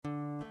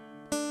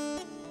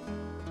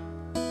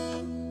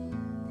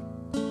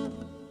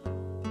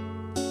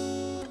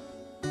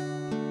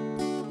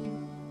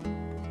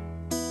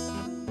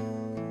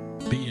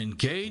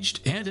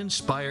Engaged and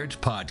Inspired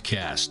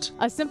podcast.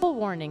 A simple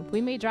warning,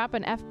 we may drop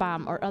an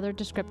F-bomb or other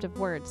descriptive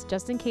words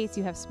just in case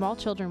you have small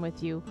children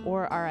with you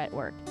or are at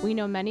work. We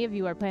know many of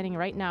you are planning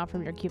right now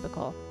from your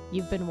cubicle.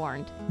 You've been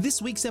warned.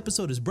 This week's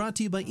episode is brought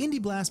to you by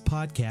Indie Blast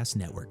Podcast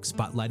Network,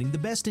 spotlighting the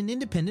best in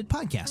independent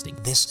podcasting.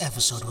 This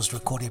episode was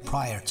recorded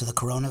prior to the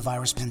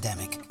coronavirus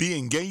pandemic. The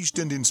Engaged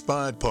and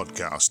Inspired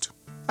podcast.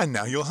 And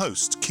now your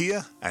hosts,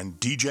 Kia and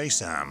DJ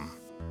Sam.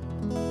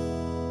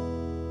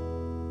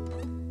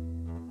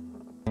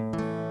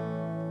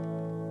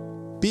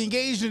 The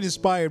Engaged and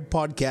Inspired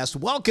podcast.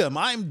 Welcome.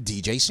 I'm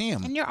DJ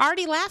Sam. And you're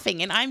already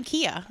laughing, and I'm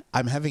Kia.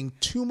 I'm having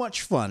too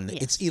much fun.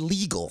 Yes. It's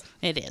illegal.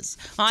 It is.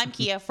 I'm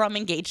Kia from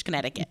Engaged,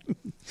 Connecticut.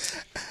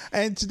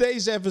 And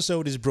today's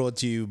episode is brought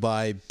to you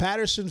by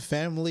Patterson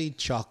Family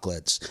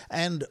Chocolates.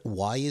 And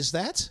why is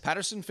that?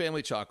 Patterson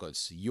Family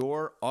Chocolates,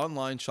 your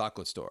online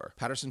chocolate store.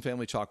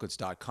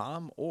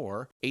 PattersonFamilyChocolates.com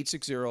or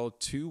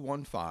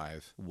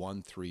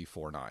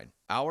 860-215-1349.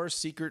 Our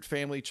secret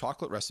family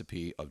chocolate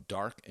recipe of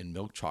dark and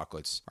milk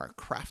chocolates are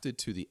crafted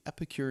to the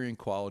Epicurean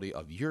quality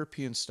of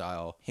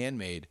European-style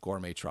handmade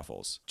gourmet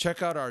truffles.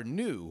 Check out our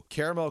new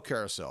Caramel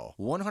Carousel,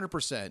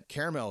 100%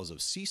 caramels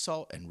of sea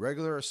salt and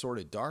regular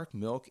assorted dark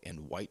milk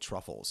and white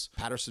truffles.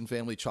 Patterson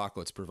Family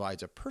Chocolates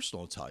provides a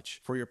personal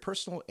touch for your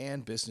personal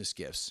and business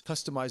gifts,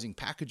 customizing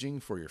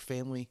packaging for your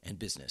family and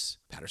business.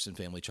 Patterson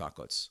Family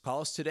Chocolates.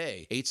 Call us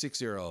today,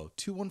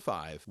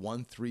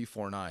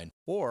 860-215-1349,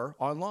 or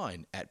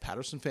online at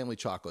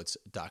PattersonFamilyChocolates.com.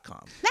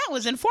 That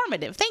was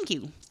informative. Thank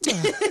you.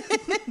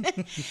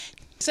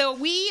 So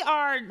we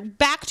are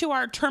back to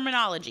our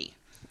terminology.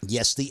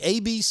 Yes, the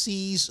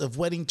ABCs of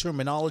wedding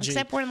terminology.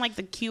 Except we're in like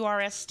the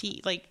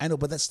QRST. I know,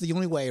 but that's the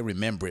only way I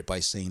remember it,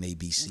 by saying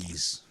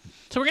ABCs. Okay.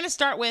 So we're going to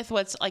start with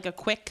what's like a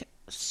quick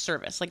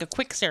service, like a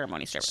quick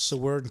ceremony service. So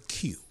we're in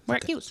Q. We're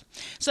at Qs.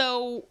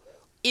 So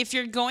if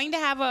you're going to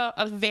have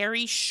a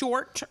very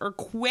short or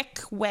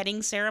quick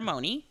wedding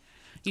ceremony,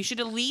 you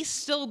should at least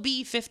still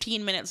be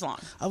 15 minutes long.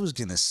 I was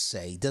going to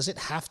say, does it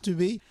have to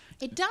be?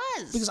 It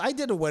does. Because I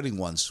did a wedding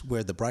once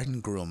where the bride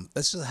and groom,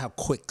 this is how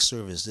quick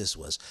service this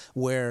was,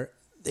 where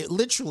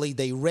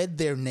they read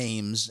their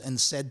names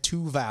and said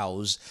two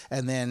vows,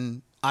 and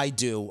then I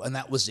do, and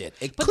that was it.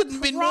 It couldn't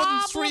have been more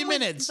than 3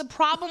 minutes. The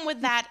problem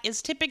with that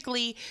is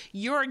typically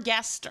your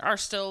guests are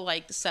still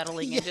like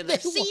settling into their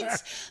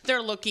seats.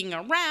 They're looking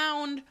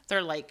around.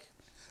 They're like,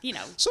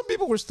 some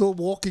people were still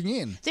walking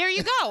in. There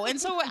you go.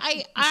 And so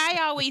I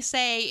always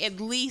say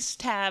at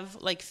least have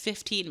like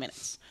 15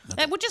 minutes,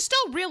 which is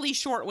still really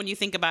short when you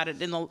think about it.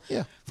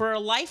 For a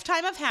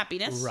lifetime of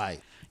happiness, right?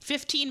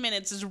 15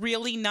 minutes is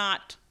really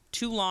not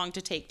too long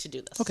to take to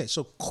do this. Okay,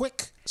 so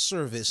quick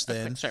service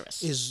then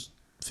is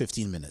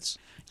 15 minutes.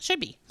 Should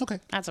be. Okay.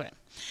 That's okay.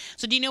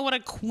 So do you know what a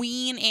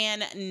Queen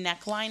Anne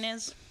neckline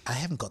is? I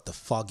haven't got the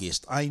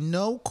foggiest. I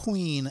know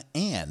Queen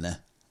Anne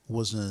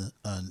was an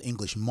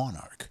English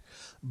monarch,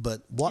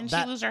 but Didn't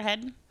she lose her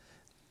head?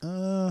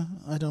 I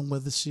don't know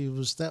whether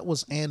that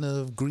was Anne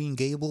of Green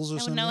Gables or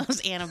something. No, it was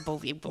Anne of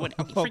Beauvais, but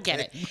forget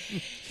it.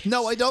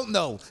 No, I don't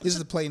know, is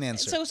the plain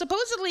answer. So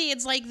supposedly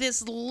it's like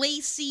this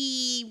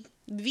lacy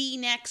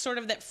V-neck sort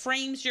of that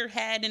frames your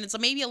head, and it's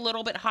maybe a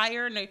little bit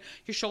higher, and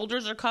your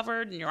shoulders are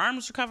covered and your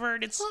arms are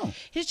covered. It's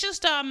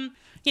just I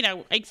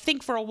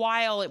think for a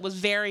while it was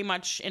very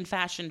much in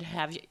fashion to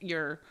have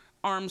your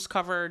arms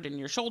covered and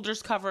your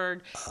shoulders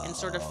covered and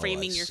sort of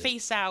framing your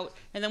face out.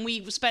 And then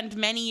we spent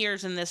many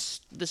years in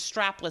this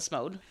strapless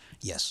mode.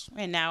 Yes.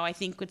 And now I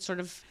think it's sort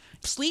of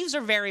sleeves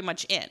are very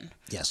much in.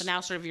 Yes. So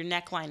now sort of your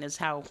neckline is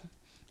how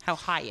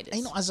high it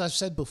is. As I've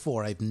said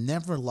before, I've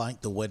never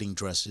liked the wedding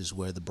dresses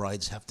where the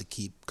brides have to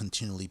keep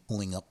continually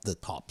pulling up the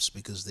tops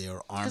because they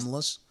are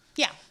armless.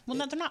 Yeah. Well,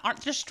 no, they're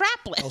not. They're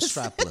strapless. Oh,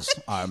 strapless.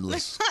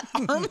 Armless. They're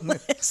not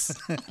armless.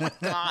 Oh, my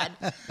God.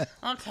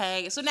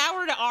 Okay. So now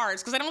we're to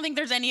ours because I don't think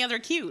there's any other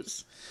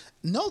cues.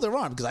 No, there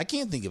aren't, because I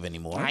can't think of any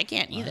more. I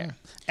can't either.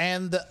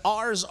 And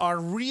ours are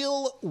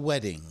real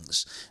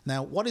weddings.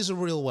 Now, what is a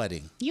real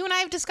wedding? You and I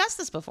have discussed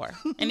this before.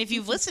 And if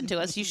you've listened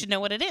to us, you should know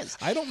what it is.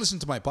 I don't listen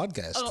to my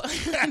podcast. Oh,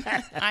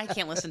 I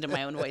can't listen to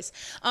my own voice.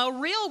 A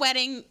real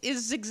wedding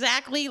is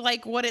exactly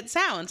like what it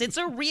sounds. It's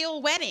a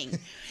real wedding.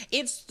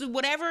 It's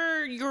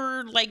whatever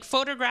your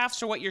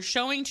photographs or what you're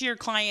showing to your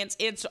clients,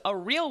 it's a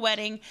real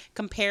wedding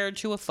compared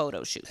to a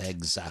photo shoot.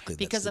 Exactly.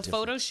 Because a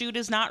photo shoot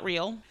is not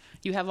real.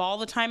 You have all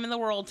the time in the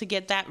world to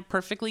get that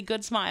perfectly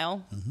good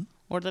smile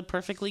or the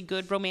perfectly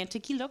good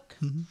romantic-y look.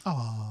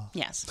 Aww.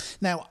 Yes.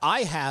 Now,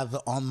 I have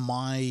on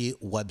my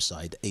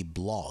website a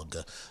blog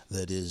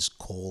that is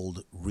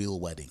called Real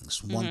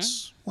Weddings.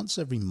 Once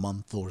every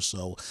month or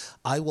so,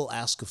 I will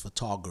ask a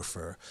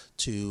photographer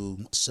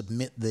to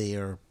submit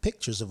their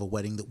pictures of a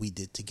wedding that we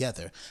did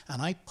together.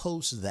 And I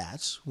post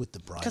that with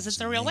the bride's because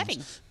it's a real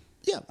wedding.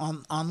 Yeah,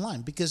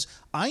 online. Because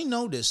I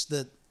noticed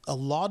that a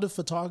lot of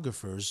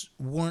photographers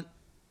weren't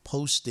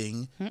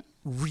posting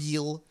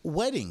real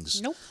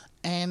weddings. Nope.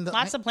 And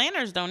lots of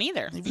planners don't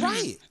either.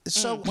 Right.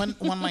 So when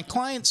my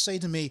clients say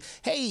to me,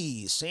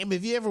 "Hey, Sam,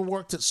 have you ever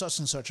worked at such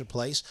and such a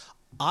place?"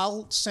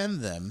 I'll send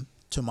them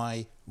to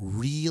my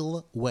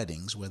Real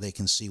Weddings, where they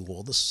can see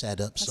all the setups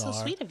That's so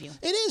sweet of you.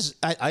 It is.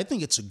 I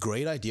think it's a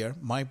great idea.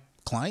 My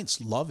clients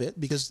love it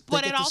because they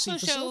But get it to also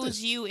see shows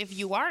facilities. you, if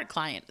you are a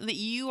client, that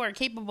you are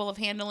capable of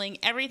handling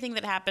everything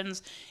that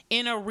happens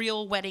in a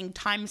real wedding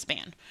time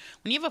span.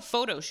 When you have a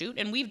photo shoot,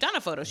 and we've done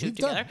a photo shoot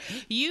together,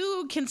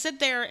 you can sit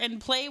there and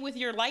play with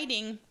your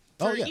lighting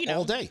for,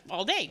 all day.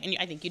 All day. And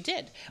I think you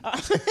did.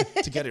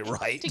 To get it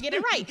right. To get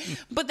it right.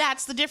 But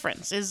that's the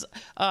difference, is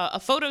a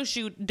photo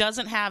shoot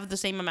doesn't have the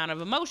same amount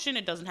of emotion.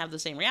 It doesn't have the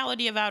same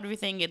reality about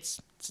everything.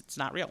 It's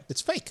not real.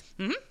 It's fake.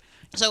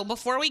 So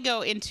before we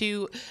go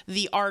into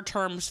our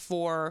terms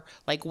for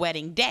like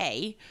wedding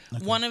day,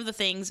 one of the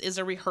things is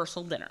a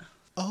rehearsal dinner.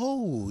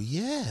 Oh,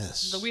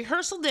 yes. The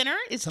rehearsal dinner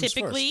is Comes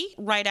typically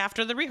right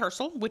after the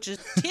rehearsal, which is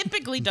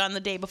typically done the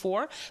day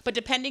before. But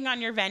depending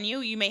on your venue,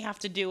 you may have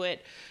to do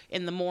it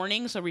in the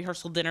morning. So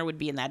rehearsal dinner would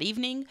be in that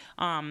evening.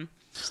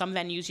 Some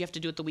venues you have to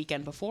do it the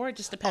weekend before. It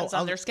just depends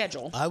on their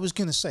schedule. I was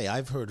going to say,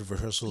 I've heard of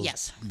rehearsals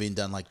Yes. being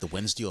done like the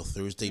Wednesday or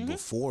Thursday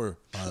before.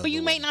 But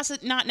you might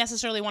not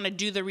necessarily want to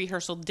do the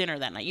rehearsal dinner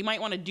that night. You might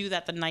want to do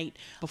that the night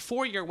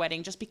before your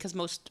wedding, just because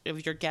most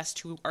of your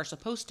guests who are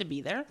supposed to be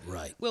there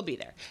will be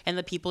there. And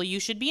the people you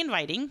should be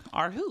inviting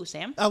are who,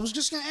 Sam? I was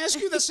just going to ask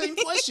you the same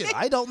question.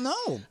 I don't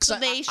know. So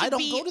they should I don't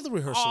be go to the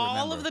rehearsal, all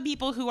remember. of the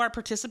people who are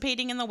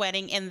participating in the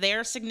wedding and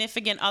their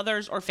significant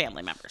others or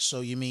family members.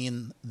 So you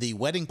mean the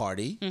wedding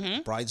party,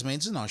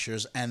 bridesmaids and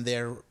ushers, and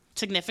their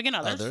Significant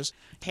others,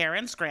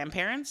 parents,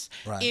 grandparents.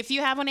 Right. If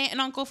you have an aunt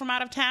and uncle from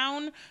out of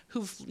town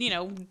who've,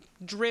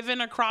 driven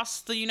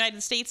across the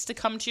United States to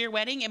come to your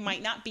wedding, it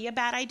might not be a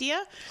bad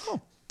idea. Oh.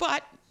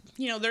 But,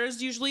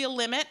 there's usually a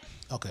limit.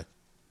 Okay.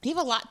 You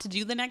have a lot to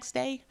do the next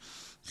day.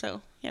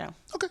 So,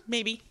 Okay.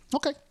 maybe.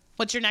 Okay.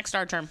 What's your next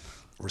R term?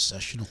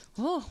 Recessional.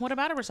 Oh, what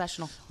about a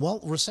recessional?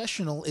 Well,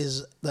 recessional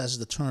is, as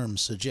the term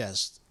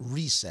suggests,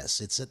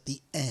 recess. It's at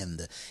the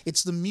end.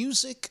 It's the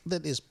music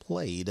that is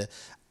played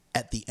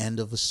at the end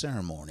of a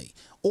ceremony.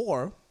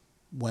 Or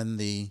when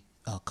the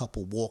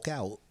couple walk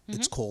out,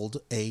 it's called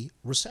a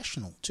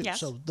recessional, too. Yes.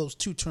 So those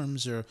two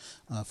terms are,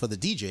 for the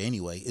DJ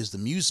anyway, is the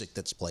music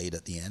that's played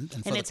at the end.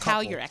 And, for And the it's how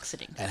couple, you're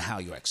exiting. And how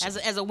you're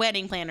exiting. As a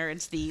wedding planner,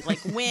 it's the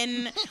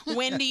when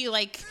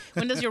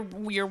does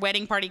your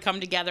wedding party come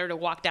together to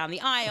walk down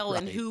the aisle,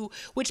 and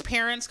which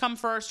parents come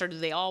first, or do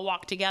they all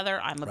walk together?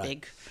 I'm a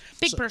big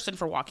person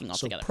for walking all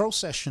together. So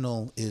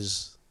processional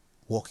is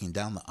walking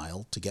down the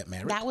aisle to get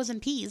married. That was in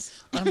P's.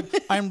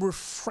 I'm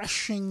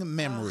refreshing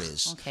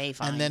memories. Okay,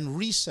 fine. And then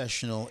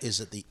recessional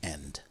is at the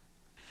end.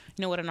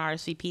 You know what an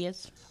RSVP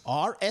is?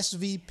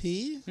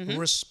 RSVP,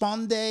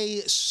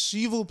 Respondez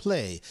s'il vous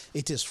plaît.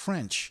 It is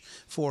French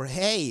for,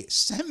 hey,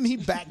 send me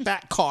back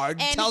that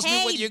card. And Tells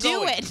me when you're do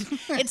going. it.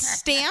 It's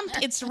stamped.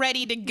 It's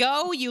ready to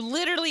go. You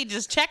literally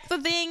just check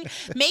the thing.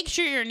 Make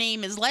sure your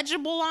name is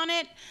legible on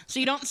it, so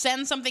you don't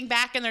send something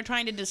back and they're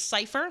trying to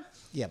decipher.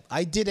 Yeah,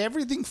 I did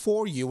everything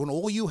for you, and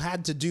all you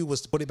had to do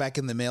was to put it back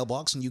in the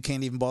mailbox, and you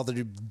can't even bother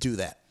to do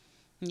that.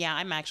 Yeah,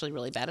 I'm actually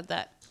really bad at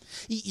that.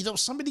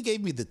 Somebody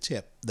gave me the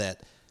tip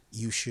that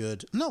you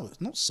should... No,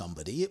 not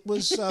somebody. It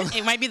was...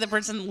 It might be the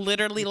person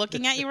literally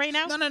looking at you right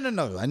now.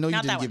 No. I know you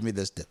Not didn't that give one. me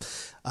this tip.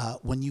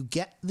 When you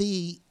get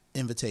the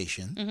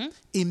invitation,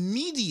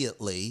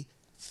 immediately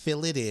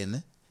fill it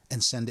in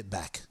and send it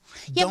back.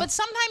 Yeah, but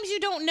sometimes you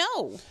don't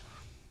know.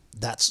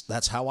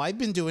 That's how I've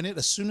been doing it.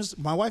 As soon as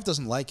my wife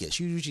doesn't like it,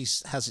 she usually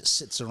has it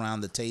sits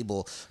around the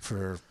table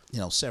for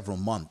several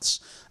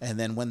months, and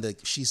then when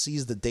she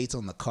sees the date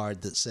on the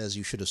card that says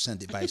you should have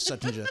sent it by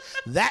such and such,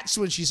 that's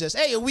when she says,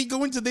 "Hey, are we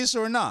going to this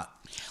or not?"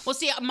 Well,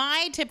 see,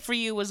 my tip for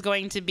you was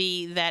going to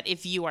be that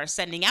if you are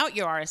sending out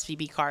your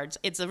RSVP cards,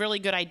 it's a really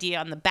good idea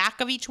on the back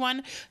of each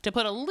one to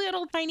put a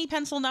little tiny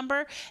pencil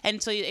number,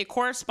 and so it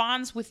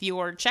corresponds with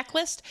your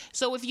checklist.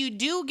 So if you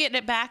do get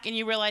it back and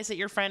you realize that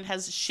your friend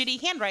has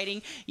shitty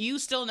handwriting, you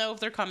still know if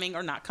they're coming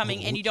or not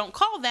coming, and you don't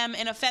call them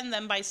and offend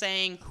them by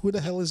saying, "Who the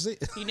hell is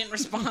it?" You didn't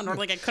respond, or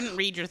like I couldn't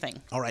read your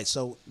thing. All right,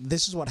 so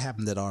this is what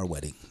happened at our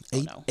wedding.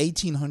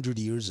 1800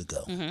 years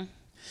ago.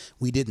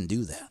 We didn't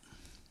do that.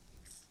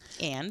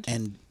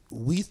 And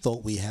we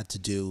thought we had to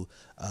do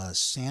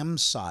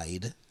Sam's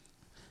side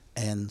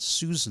and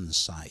Susan's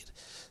side.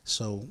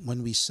 So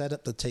when we set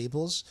up the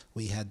tables,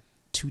 we had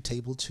 2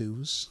 table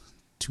 2s,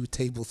 2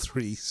 table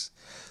 3s,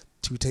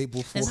 2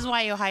 table 4s. This is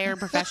why you hire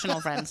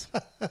professional friends.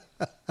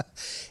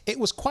 It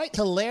was quite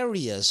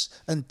hilarious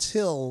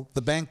until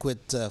the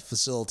banquet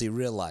facility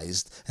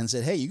realized and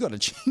said, "Hey, you got to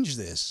change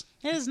this."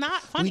 It is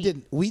not funny.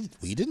 We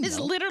didn't It's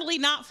know. literally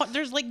not fun.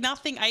 There's like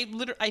nothing.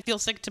 I feel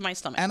sick to my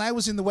stomach. And I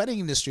was in the wedding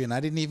industry and I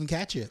didn't even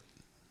catch it.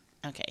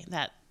 Okay, he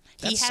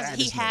That's sad,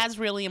 isn't has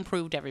really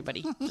improved,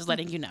 everybody. Just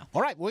letting you know.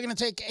 All right, we're going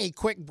to take a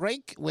quick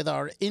break with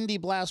our Indie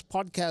Blast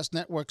Podcast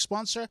Network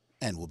sponsor,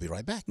 and we'll be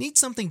right back. Need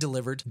something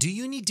delivered? Do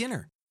you need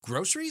dinner?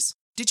 Groceries?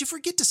 Did you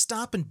forget to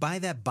stop and buy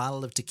that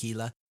bottle of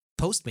tequila?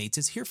 Postmates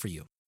is here for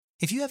you.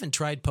 If you haven't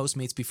tried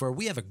Postmates before,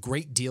 we have a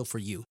great deal for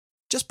you.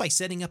 Just by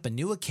setting up a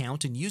new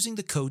account and using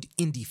the code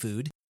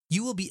INDIEFOOD,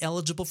 you will be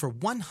eligible for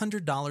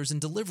 $100 in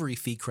delivery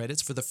fee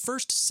credits for the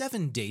first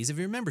 7 days of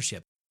your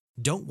membership.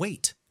 Don't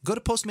wait. Go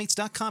to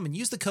Postmates.com and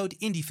use the code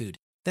IndieFood.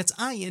 That's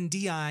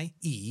INDIEFOOD.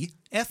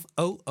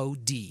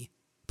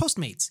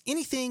 Postmates.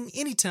 Anything,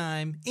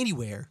 anytime,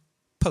 anywhere.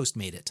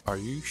 Postmate it. Are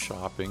you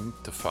shopping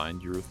to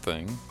find your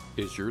thing?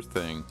 Is your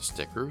thing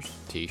stickers,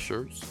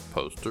 t-shirts,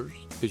 posters?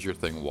 Is your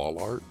thing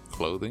wall art,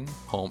 clothing,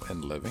 home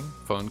and living,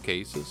 phone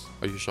cases?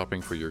 Are you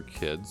shopping for your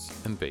kids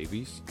and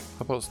babies?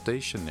 How about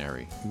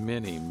stationery?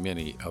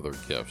 Many other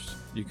gifts.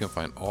 You can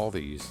find all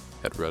these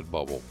at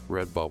Redbubble,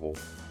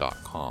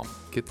 redbubble.com.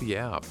 Get the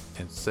app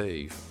and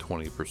save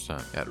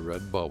 20% at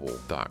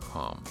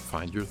redbubble.com.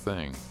 Find your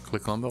thing.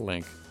 Click on the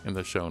link in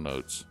the show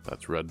notes.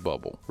 That's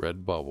Redbubble,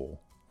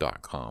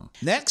 redbubble.com.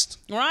 Next,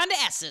 We're on to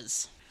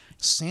S's.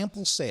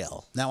 sample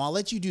sale. Now, I'll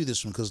let you do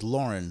this one because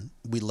Lauren,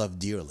 we love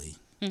dearly.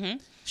 Mm-hmm.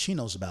 She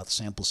knows about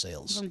sample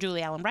sales. From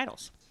Julie Allen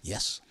Bridals.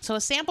 Yes. So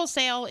a sample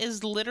sale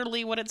is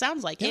literally what it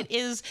sounds like. Yeah. It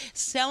is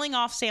selling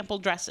off sample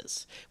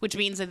dresses, which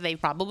means that they've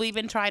probably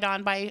been tried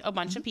on by a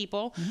bunch of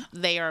people.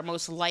 They are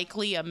most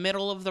likely a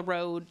middle of the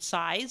road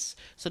size.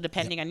 So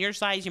depending on your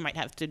size, you might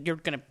have to. You're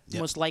gonna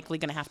most likely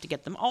gonna have to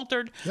get them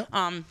altered. Yep.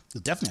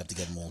 You'll definitely have to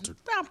get them altered.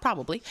 Well,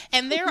 probably.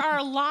 And there are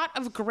a lot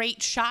of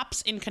great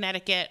shops in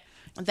Connecticut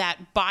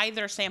that buy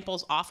their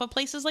samples off of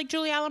places like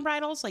Julie Allen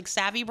Bridals, like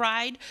Savvy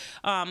Bride.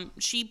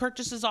 She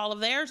purchases all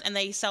of theirs and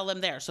they sell them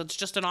there. So it's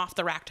just an off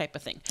the rack type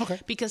of thing. Okay.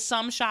 Because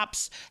some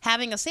shops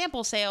having a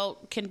sample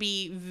sale can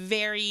be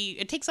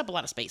it takes up a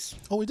lot of space.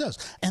 Oh, it does.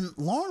 And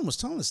Lauren was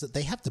telling us that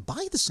they have to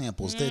buy the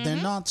samples. They're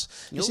not,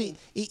 you see,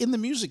 in the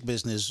music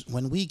business,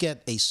 when we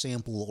get a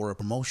sample or a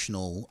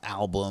promotional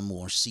album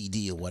or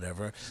CD or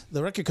whatever,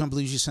 the record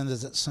company usually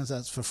sends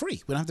that for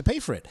free. We don't have to pay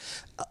for it.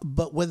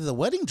 But with the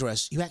wedding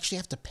dress, you actually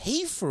have to pay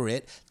for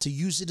it to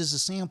use it as a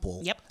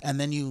sample. Yep. And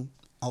then you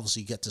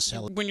obviously get to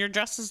sell it. When your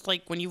dress is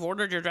when you've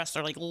ordered your dress,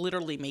 they're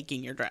literally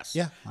making your dress.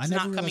 Yeah, I it's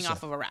never not coming realized off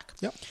that. of a rack.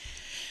 Yep.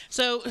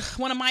 So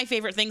one of my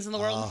favorite things in the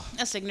world,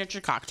 a signature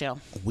cocktail.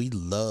 We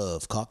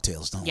love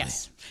cocktails, don't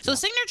Yes. we? So a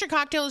signature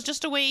cocktail is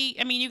just a way,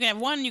 you can have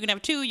one, you can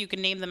have two, you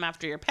can name them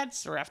after your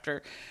pets or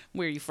after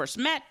where you first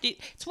met.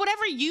 It's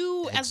whatever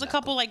you as the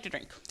couple like to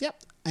drink.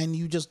 Yep. And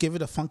you just give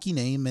it a funky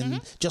name, and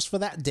just for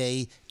that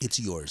day, it's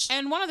yours.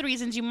 And one of the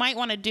reasons you might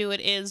want to do it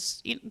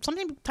is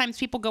sometimes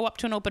people go up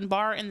to an open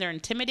bar and they're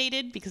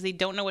intimidated because they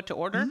don't know what to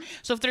order.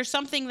 So if there's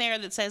something there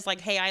that says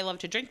hey, I love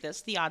to drink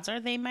this, the odds are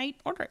they might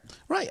order it.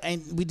 Right,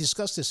 and we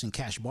discussed this in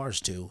cash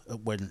bars too.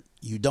 When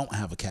you don't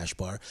have a cash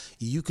bar,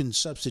 you can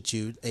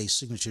substitute a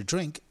signature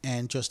drink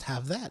and just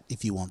have that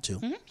if you want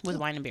to. With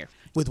wine and beer.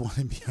 With wine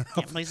and beer.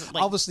 Yeah, please,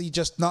 obviously,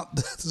 just not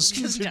the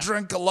signature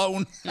drink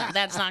alone. No,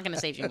 that's not going to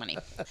save you money.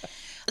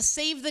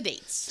 Save the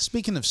dates.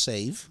 Speaking of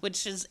save,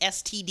 which is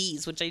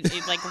STDs, which I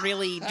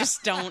really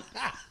just don't.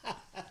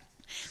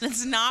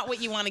 That's not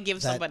what you want to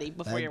give somebody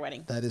before your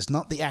wedding. That is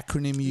not the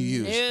acronym you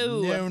use.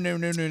 No.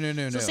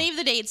 So save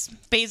the dates.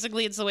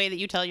 Basically, it's the way that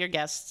you tell your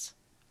guests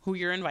who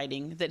you're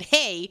inviting that,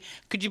 hey,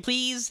 could you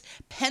please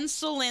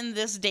pencil in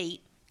this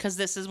date because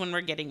this is when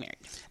we're getting married.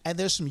 And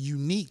there's some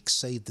unique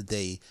save the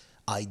day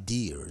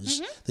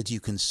ideas that you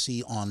can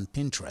see on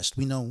Pinterest.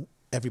 We know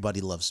everybody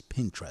loves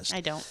Pinterest.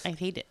 I don't. I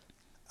hate it.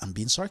 I'm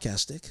being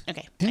sarcastic.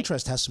 Okay.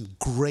 Pinterest has some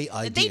great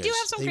ideas. They do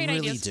have some great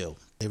ideas. They really do.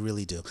 They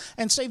really do.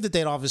 And save the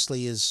date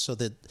obviously is so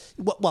that,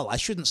 well, I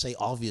shouldn't say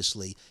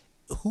obviously.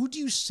 Who do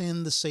you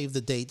send the save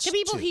the dates to? To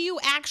people who you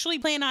actually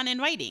plan on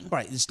inviting.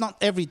 Right. It's not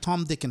every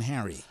Tom, Dick, and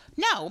Harry.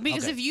 No,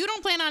 because if you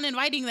don't plan on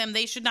inviting them,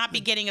 they should not be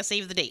getting a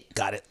save the date.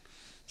 Got it.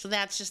 So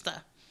that's just the...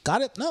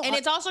 Got it? No. And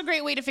it's also a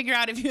great way to figure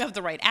out if you have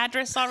the right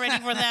address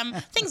already for them.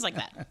 Things like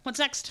that. What's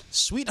next?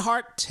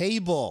 Sweetheart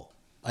table.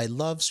 I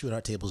love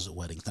sweetheart tables at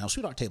weddings. Now,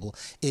 sweetheart table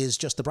is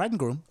just the bride and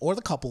groom or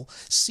the couple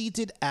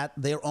seated at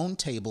their own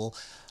table.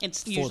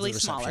 It's for usually the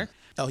reception. smaller.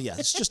 Oh, yeah.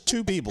 It's just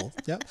two people.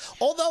 Yeah.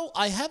 Although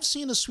I have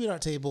seen a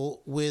sweetheart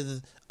table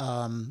with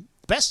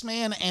best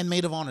man and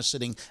maid of honor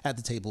sitting at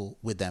the table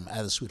with them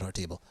at the sweetheart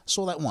table.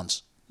 Saw that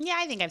once. Yeah,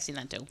 I think I've seen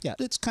that too. Yeah,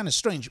 it's kind of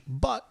strange,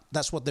 but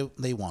that's what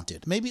they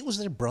wanted. Maybe it was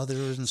their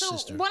brothers and So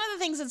sisters. one of the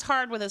things that's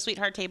hard with a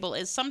sweetheart table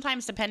is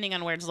sometimes, depending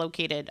on where it's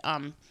located,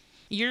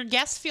 your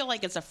guests feel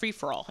like it's a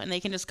free-for-all, and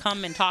they can just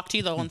come and talk to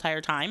you the whole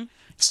entire time.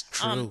 It's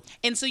true.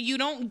 And so you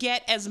don't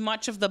get as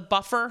much of the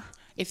buffer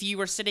if you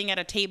were sitting at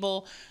a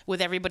table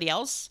with everybody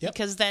else,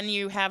 because then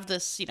you have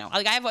this,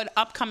 like I have an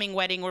upcoming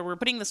wedding where we're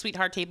putting the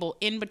sweetheart table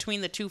in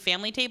between the two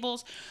family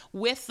tables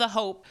with the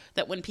hope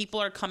that when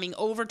people are coming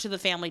over to the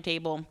family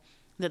table,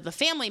 that the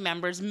family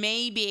members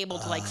may be able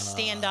to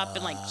stand up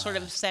and sort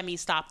of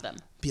semi-stop them.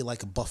 Be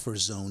like a buffer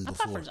zone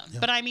before. Buffer zone. Yeah.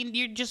 But I mean,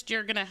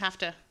 you're gonna have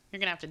to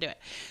do it.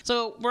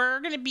 So we're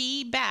gonna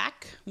be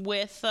back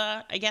with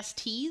I guess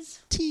teas.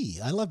 Tea.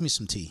 I love me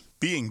some tea.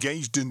 Be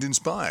engaged and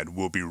inspired.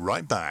 We'll be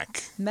right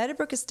back.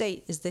 Meadowbrook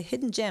Estate is the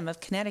hidden gem of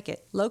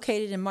Connecticut.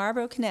 Located in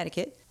Marlborough,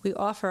 Connecticut, we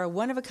offer a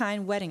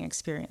one-of-a-kind wedding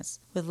experience.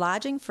 With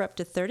lodging for up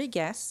to 30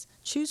 guests,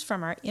 choose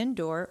from our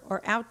indoor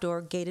or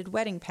outdoor gated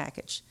wedding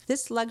package.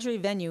 This luxury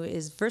venue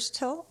is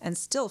versatile and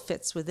still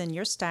fits within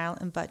your style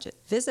and budget.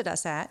 Visit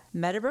us at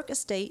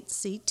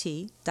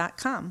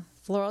meadowbrookestatect.com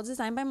Floral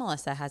Design by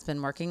Melissa has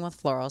been working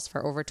with florals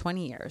for over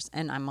 20 years,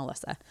 and I'm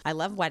Melissa. I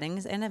love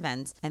weddings and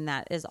events, and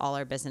that is all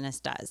our business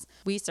does.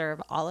 We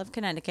serve all of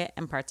Connecticut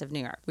and parts of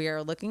New York. We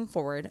are looking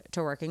forward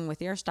to working with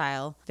your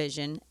style,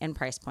 vision, and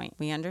price point.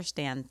 We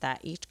understand that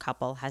each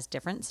couple has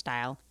different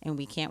style, and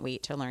we can't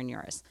wait to learn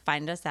yours.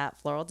 Find us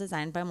at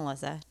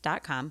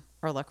floraldesignbymelissa.com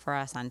or look for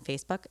us on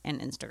Facebook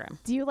and Instagram.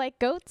 Do you like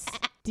goats?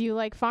 Do you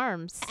like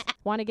farms?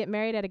 Want to get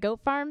married at a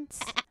goat farm?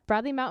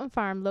 Bradley Mountain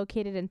Farm,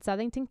 located in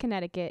Southington,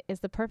 Connecticut,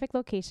 is the perfect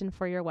location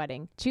for your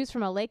wedding. Choose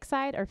from a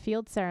lakeside or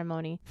field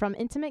ceremony. From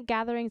intimate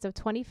gatherings of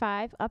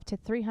 25 up to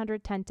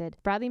 300 tented,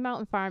 Bradley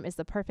Mountain Farm is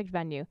the perfect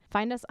venue.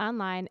 Find us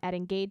online at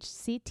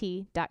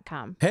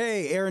engagedct.com.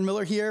 Hey, Aaron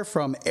Miller here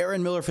from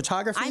Aaron Miller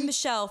Photography. I'm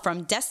Michelle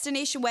from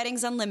Destination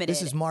Weddings Unlimited.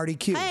 This is Marty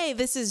Q. Hey,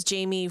 this is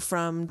Jamie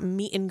from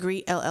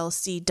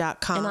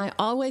meetandgreetllc.com. And I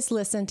always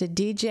listen to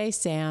DJ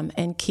Sam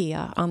and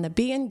Kia on the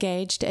Be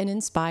Engaged and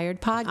Inspired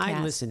podcast.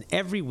 I listen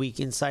every week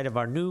inside of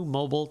our new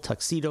mobile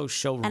tuxedo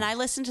showroom. And I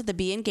listen to the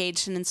Be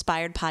Engaged and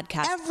Inspired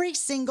podcast every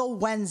single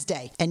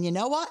Wednesday. And you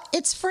know what?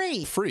 It's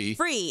free. Free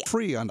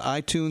on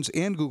iTunes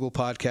and Google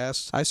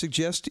Podcasts. I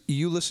suggest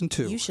you listen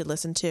to. You should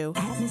listen to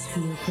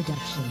Atmosphere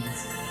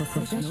Productions for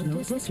professional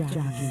disc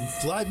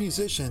jockeys. Live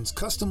musicians,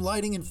 custom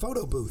lighting and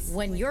photo booth.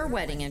 When your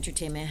wedding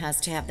entertainment has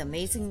to have the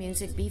amazing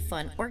music be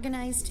fun,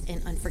 organized,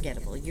 and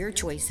unforgettable, your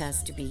choice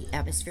has to be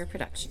Atmosphere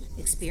Production.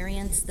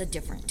 Experience the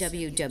difference.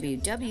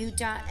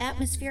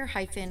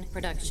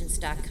 www.atmosphere-productions.com.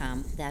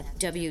 That's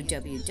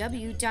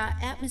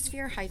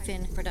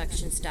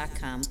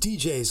www.atmosphere-productions.com.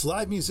 DJs,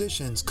 live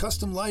musicians,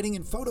 custom lighting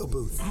and photo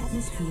booth.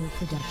 Atmosphere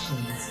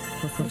Productions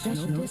for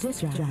professional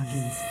disc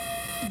jockeys.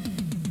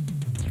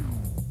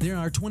 There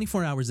are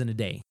 24 hours in a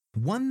day.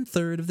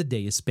 1/3 of the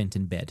day is spent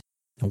in bed.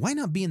 And why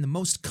not be in the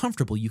most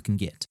comfortable you can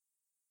get?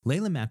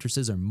 Layla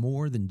mattresses are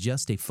more than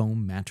just a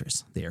foam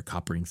mattress. They are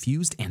copper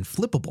infused and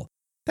flippable.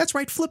 That's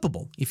right,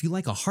 flippable. If you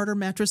like a harder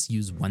mattress,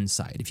 use one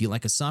side. If you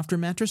like a softer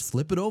mattress,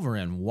 flip it over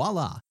and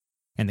voila.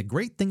 And the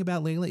great thing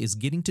about Layla is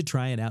getting to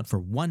try it out for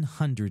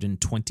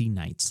 120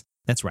 nights.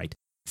 That's right,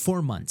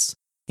 4 months.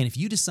 And if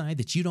you decide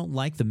that you don't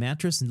like the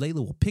mattress,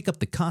 Layla will pick up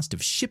the cost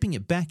of shipping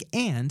it back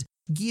and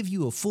give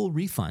you a full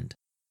refund.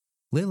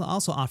 Layla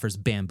also offers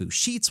bamboo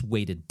sheets,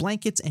 weighted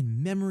blankets,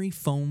 and memory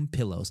foam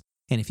pillows.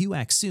 And if you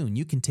act soon,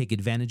 you can take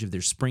advantage of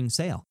their spring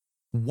sale.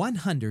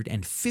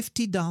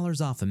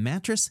 $150 off a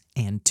mattress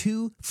and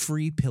 2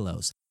 free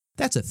pillows.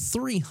 That's a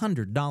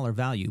 $300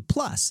 value.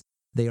 Plus,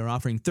 they are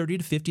offering $30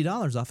 to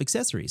 $50 off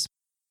accessories.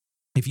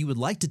 If you would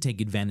like to take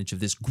advantage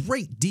of this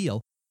great deal,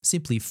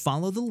 simply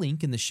follow the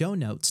link in the show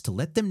notes to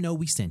let them know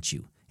we sent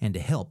you and to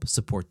help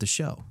support the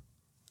show.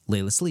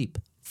 Layla Sleep,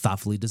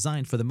 thoughtfully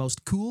designed for the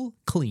most cool,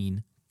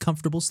 clean,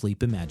 comfortable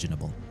sleep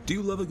imaginable. Do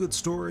you love a good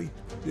story?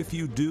 If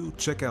you do,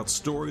 check out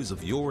Stories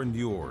of Yore and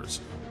Yours.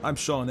 I'm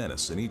Sean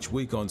Ennis, and each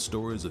week on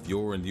Stories of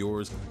Yore and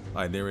Yours,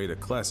 I narrate a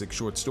classic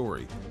short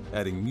story,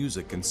 adding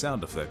music and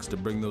sound effects to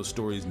bring those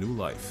stories new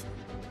life.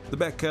 The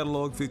back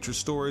catalog features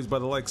stories by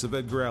the likes of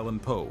Edgar Allan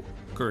Poe,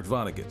 Kurt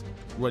Vonnegut,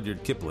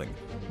 Rudyard Kipling,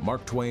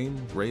 Mark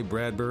Twain, Ray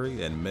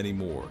Bradbury, and many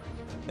more.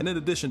 And in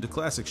addition to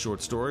classic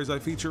short stories, I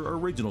feature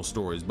original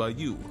stories by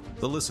you,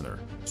 the listener.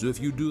 So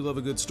if you do love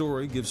a good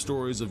story, give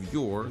Stories of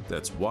Yore,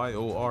 that's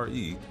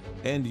Y-O-R-E,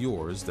 and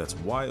Yours, that's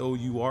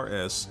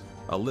Y-O-U-R-S,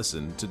 a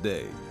listen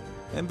today.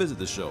 And visit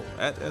the show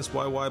at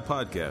SYY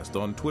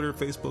Podcast on Twitter,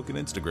 Facebook, and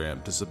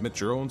Instagram to submit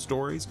your own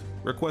stories,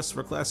 requests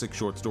for classic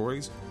short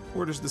stories,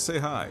 or just to say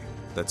hi.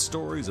 That's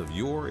Stories of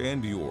Yore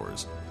and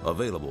Yours,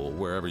 available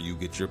wherever you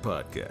get your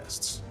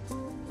podcasts.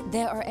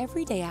 There are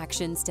everyday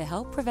actions to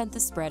help prevent the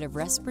spread of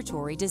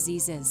respiratory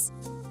diseases.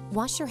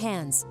 Wash your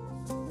hands.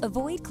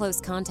 Avoid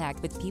close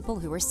contact with people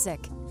who are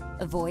sick.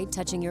 Avoid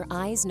touching your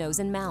eyes, nose,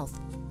 and mouth.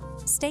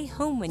 Stay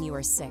home when you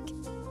are sick.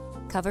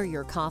 Cover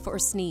your cough or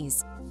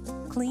sneeze.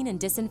 Clean and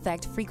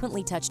disinfect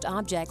frequently touched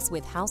objects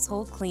with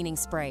household cleaning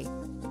spray.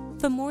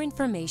 For more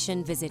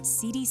information, visit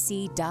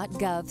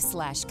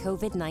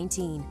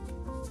cdc.gov/COVID-19.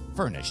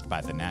 Furnished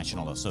by the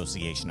National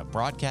Association of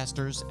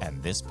Broadcasters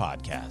and this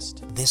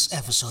podcast. This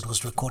episode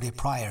was recorded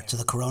prior to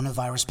the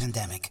coronavirus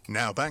pandemic.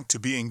 Now back to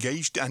Be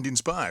Engaged and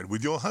Inspired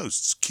with your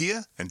hosts,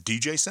 Kia and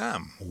DJ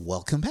Sam.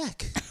 Welcome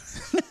back.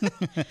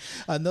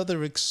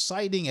 Another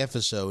exciting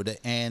episode,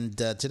 and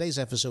today's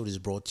episode is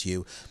brought to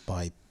you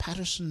by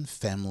Patterson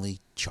Family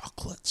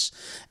Chocolates.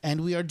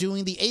 And we are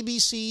doing the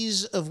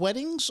ABCs of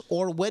weddings,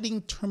 or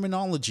wedding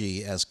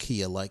terminology, as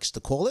Kia likes to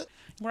call it.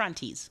 We're on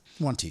teas.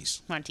 We're on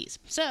teas. We're on teas.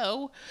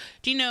 So,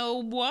 do you know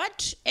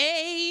what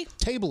a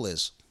table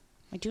is?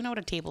 I do know what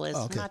a table is.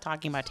 Okay. I'm not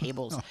talking about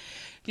tables. Do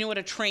you know what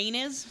a train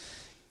is?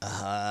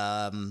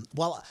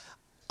 Well,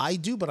 I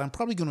do, but I'm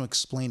probably going to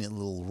explain it a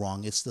little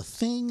wrong. It's the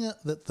thing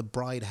that the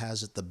bride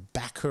has at the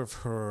back of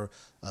her,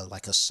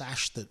 like a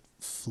sash that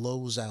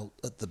flows out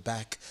at the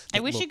back. I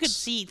wish you could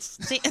see.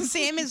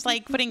 Sam is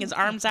like putting his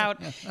arms out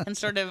and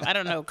sort of, I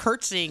don't know,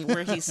 curtsying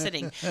where he's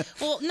sitting.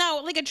 Well, no,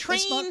 like a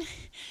train,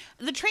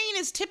 the train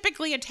is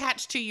typically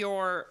attached to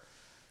your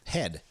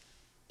head.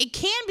 it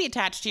can be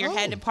attached to your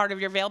head and part of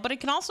your veil, but it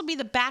can also be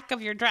the back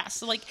of your dress.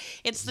 So like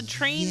it's the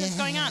train that's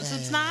going on. So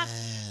it's not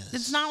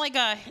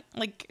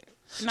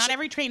not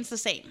every train's the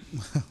same.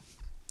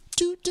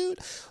 Dude,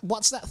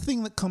 what's that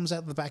thing that comes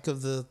out the back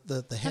of the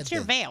head? That's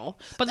your veil.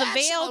 But the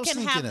veil can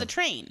have the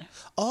train.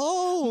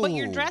 Oh. But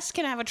your dress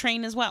can have a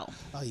train as well.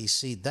 Oh, you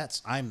see,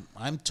 I'm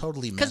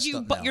totally messed up now.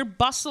 Because you're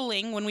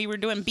bustling when we were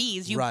doing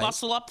bees. You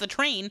bustle up the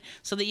train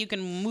so that you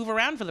can move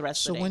around for the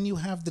rest of the day. So when you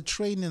have the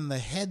train in the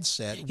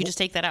headset, you just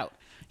take that out.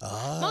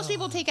 Most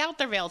people take out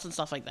their veils and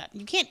stuff like that.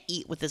 You can't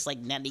eat with this like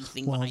netting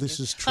thing behind you. This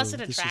is true. Plus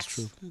it attracts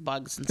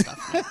bugs and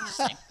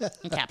stuff.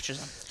 And captures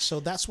them. So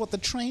that's what the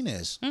train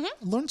is.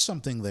 Mm-hmm. Learned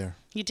something there.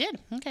 You did.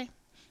 Okay.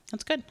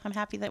 That's good. I'm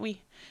happy that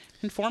we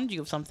informed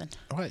you of something.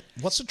 All right.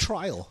 What's a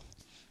trial?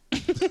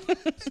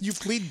 You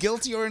plead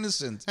guilty or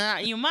innocent?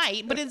 You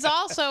might, but it's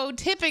also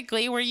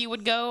typically where you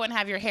would go and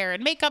have your hair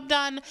and makeup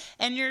done,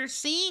 and you're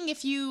seeing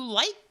if you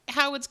like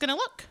how it's going to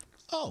look.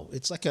 Oh,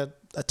 it's like a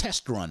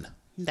test run.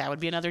 That would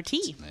be another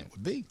T. It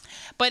would be.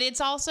 But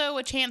it's also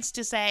a chance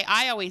to say,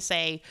 I always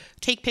say,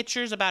 take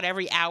pictures about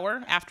every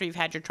hour after you've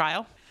had your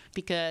trial,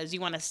 because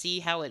you want to see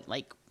how it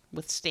like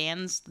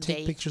withstands the day.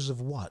 Take pictures of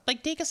what?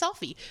 Like take a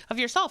selfie of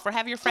yourself or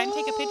have your friend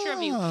take a picture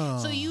of you.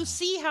 So you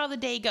see how the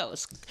day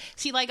goes.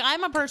 See, like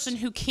I'm a person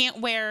who can't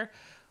wear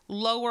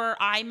lower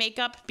eye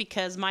makeup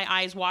because my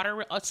eyes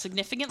water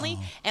significantly,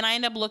 and I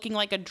end up looking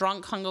like a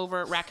drunk,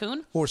 hungover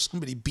raccoon. Or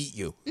somebody beat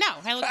you. No,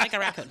 I look like a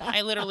raccoon.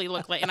 I literally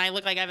look like, and I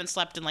look like I haven't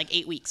slept in like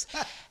 8 weeks.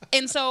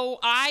 And so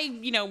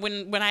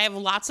when I have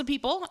lots of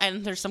people,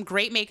 and there's some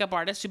great makeup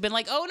artists who've been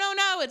like, oh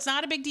no, it's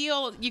not a big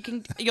deal.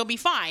 You'll be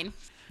fine.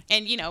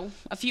 And,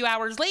 a few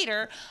hours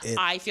later,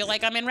 I feel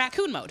like I'm in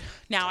raccoon mode.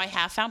 Now, I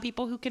have found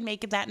people who can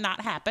make that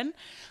not happen.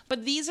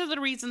 But these are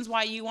the reasons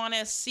why you want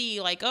to see,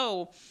 like,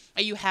 are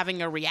you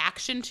having a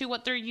reaction to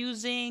what they're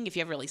using? If you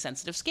have really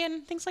sensitive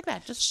skin, things like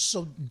that.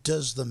 So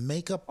does the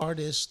makeup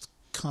artist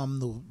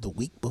come the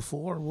week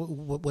before?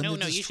 When no,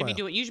 you should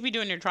be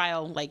doing your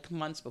trial, like,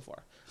 months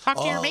before. Talk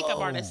to your makeup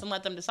artist and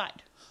let them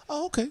decide.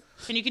 Oh, okay.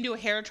 And you can do a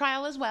hair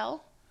trial as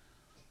well.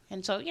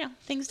 And so,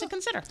 things to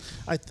consider.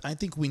 I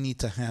think we need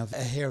to have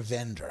a hair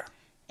vendor.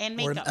 And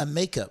makeup. Or a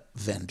makeup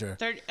vendor.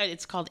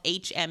 It's called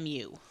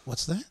HMU.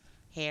 What's that?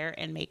 Hair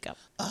and makeup.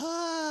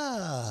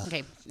 Ah.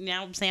 Okay,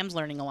 now Sam's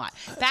learning a lot.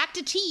 Back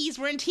to T's.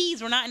 We're in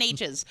T's. We're not in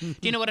H's. Do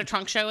you know what a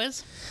trunk show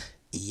is?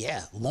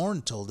 Yeah,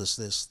 Lauren told us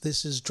this.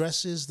 This is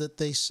dresses that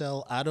they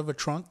sell out of a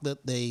trunk that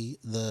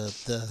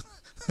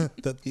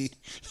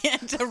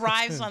it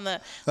arrives on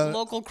the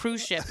local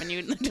cruise ship, and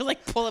you to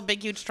like pull a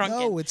big huge trunk in.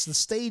 No, it's the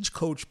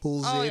stagecoach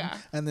pulls in,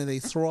 and then they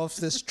throw off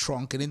this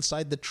trunk, and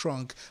inside the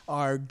trunk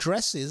are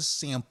dresses,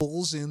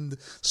 samples, and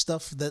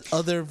stuff that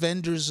other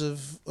vendors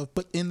have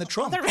put in the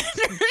trunk. Other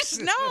vendors?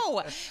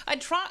 No. A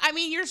trunk, I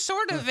mean, you're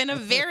sort of in a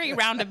very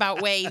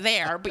roundabout way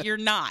there, but you're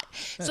not.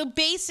 So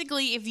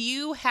basically, if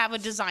you have a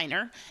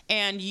designer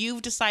and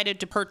you've decided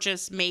to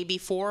purchase maybe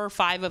 4 or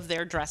 5 of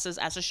their dresses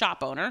as a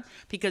shop owner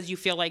because you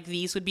feel like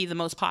these would be the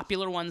most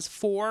popular ones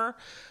for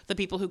the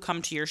people who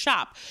come to your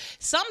shop.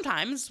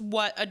 Sometimes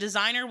what a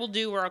designer will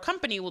do or a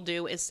company will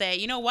do is say,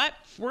 you know what,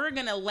 we're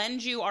going to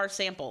lend you our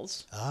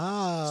samples.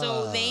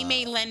 So they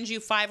may lend you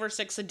 5 or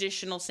 6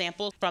 additional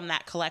samples from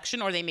that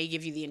collection, or they may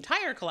give you the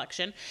entire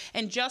collection.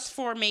 And just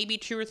for maybe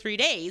 2 or 3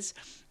 days,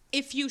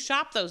 if you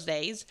shop those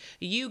days,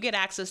 you get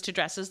access to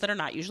dresses that are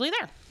not usually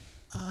there.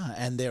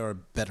 And there are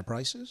better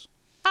prices?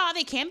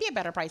 They can be at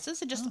better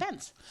prices. It just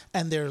depends.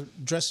 And they're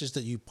dresses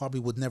that you probably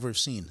would never have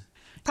seen.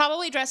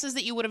 Probably dresses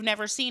that you would have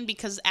never seen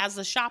because as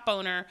the shop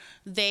owner,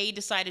 they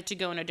decided to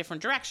go in a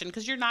different direction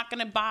because you're not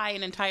going to buy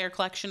an entire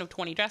collection of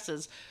 20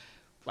 dresses.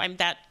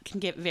 That can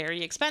get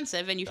very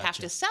expensive, and you have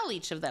to sell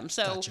each of them.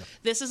 So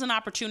this is an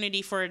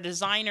opportunity for a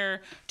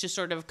designer to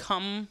sort of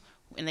come,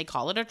 and they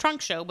call it a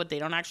trunk show, but they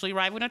don't actually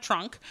arrive in a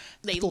trunk.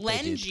 They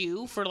lend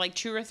you for like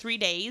 2 or 3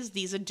 days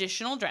these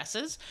additional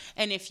dresses,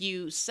 and if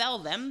you sell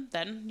them,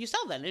 then you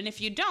sell them. And if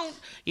you don't,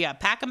 you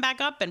pack them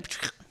back up and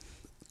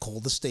call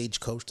the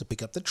stagecoach to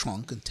pick up the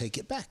trunk and take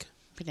it back.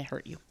 But it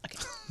hurt you.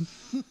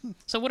 Okay.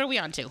 So what are we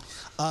on to?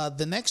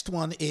 The next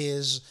one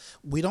is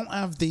we don't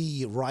have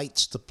the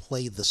rights to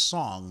play the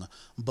song,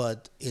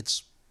 but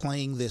it's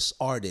playing this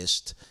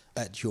artist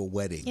at your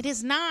wedding. It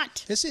is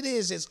not. Yes, it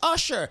is. It's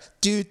Usher.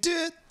 Do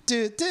do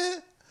do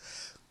do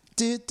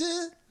do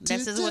do.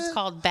 This is what's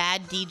called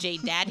bad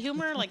DJ dad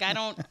humor. Like I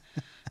don't.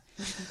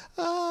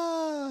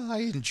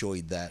 I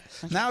enjoyed that.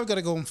 Okay. Now I've got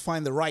to go and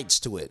find the rights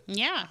to it.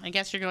 Yeah, I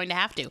guess you're going to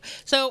have to.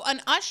 So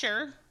an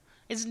usher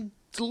is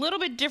a little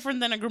bit different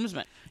than a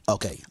groomsman.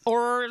 Okay.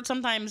 Or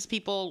sometimes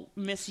people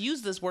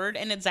misuse this word,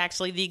 and it's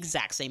actually the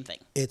exact same thing.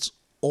 It's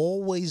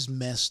always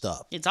messed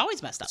up. It's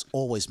always messed up. It's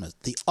always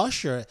messed. The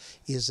usher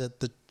is at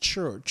the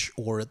church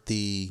or at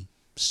the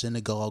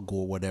synagogue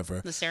or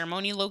whatever. The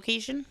ceremony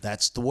location?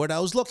 That's the word I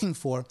was looking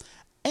for.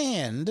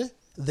 And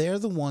they're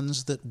the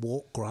ones that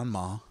walk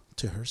grandma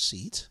to her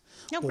seat.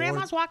 No,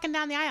 grandma's walking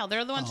down the aisle.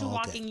 They're the ones who are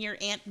walking your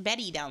Aunt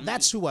Betty down the aisle.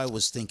 That's who I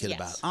was thinking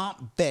about.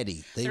 Aunt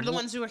Betty. They're the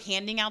ones who are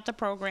handing out the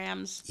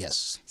programs.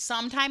 Yes.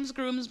 Sometimes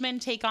groomsmen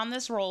take on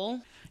this role.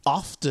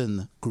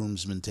 often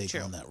groomsmen take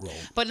on that role.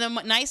 But the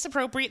nice,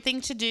 appropriate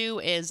thing to do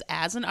is,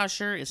 as an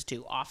usher, is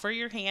to offer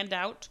your hand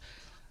out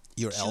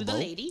Your to elbow. the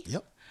lady.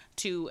 Yep.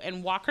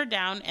 And walk her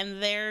down,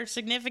 and their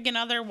significant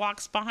other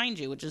walks behind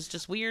you, which is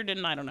just weird,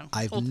 and I don't know.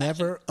 I've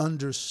never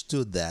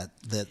understood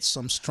that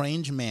some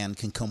strange man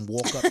can come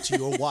walk up to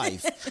your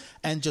wife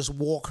and just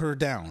walk her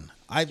down.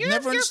 You're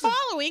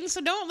following,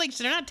 so don't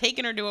so they're not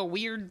taking her to a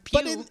weird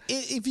pew. But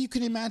if you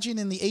can imagine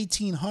in the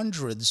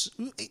 1800s,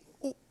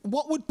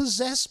 what would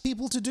possess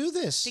people to do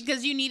this?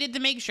 Because you needed to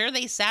make sure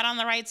they sat on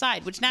the right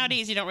side, which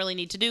nowadays you don't really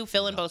need to do.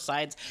 Fill in both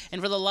sides.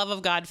 And for the love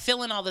of God,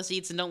 fill in all the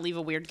seats and don't leave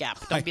a weird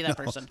gap. Don't be that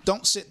person.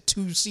 Don't sit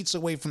 2 seats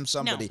away from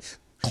somebody.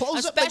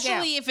 Close up the gap.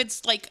 Especially if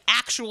it's like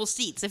actual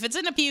seats. If it's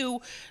in a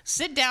pew,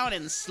 sit down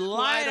and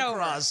slide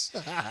across.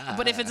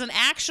 But if it's an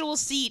actual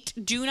seat,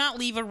 do not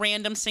leave a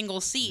random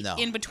single seat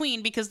in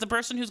between, because the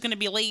person who's going to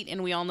be late,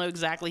 and we all know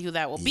exactly who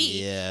that will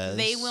be,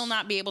 they will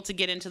not be able to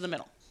get into the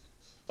middle.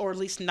 Or at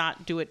least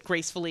not do it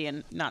gracefully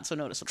and not so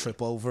noticeable.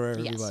 Trip over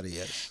everybody,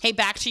 yes. Hey,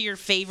 back to your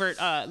favorite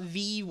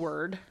V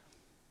word.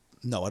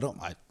 No, I don't.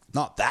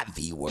 Not that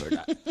V word.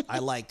 I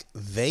like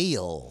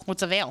veil.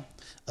 What's a veil?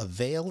 A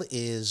veil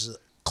is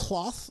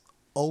cloth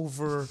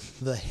over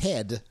the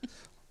head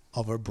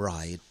of a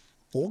bride.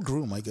 Or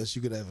groom, I guess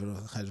you could have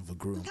a head of a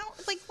groom. No,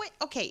 wait,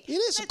 okay. It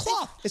is a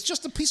cloth. It's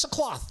just a piece of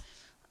cloth.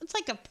 It's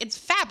it's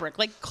fabric.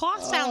 Like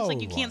cloth sounds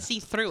like you can't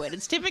see through it.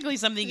 It's typically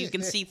something you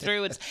can see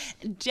through. It's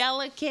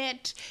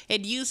delicate.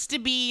 It used to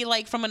be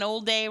from an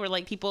old day where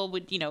people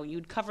would,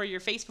 you'd cover your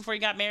face before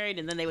you got married,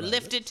 and then they would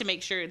lift it to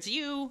make sure it's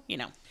you,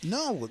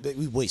 No,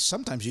 wait,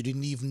 sometimes you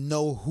didn't even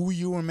know who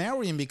you were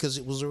marrying because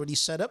it was already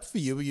set up for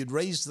you. You'd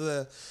raise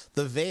the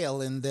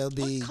veil and there'll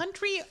be... What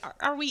country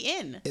are we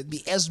in? It'd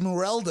be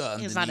Esmeralda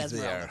underneath It's not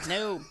Esmeralda. there.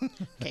 No.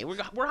 Okay,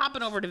 we're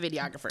hopping over to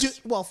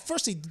videographers.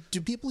 Firstly, do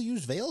people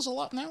use veils a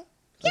lot now?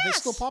 Yes. Are they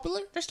still popular?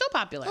 They're still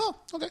popular. Oh,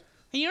 okay.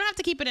 And you don't have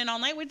to keep it in all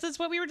night, which is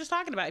what we were just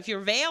talking about. If your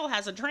veil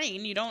has a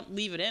train, you don't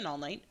leave it in all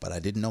night. But I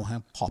didn't know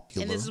how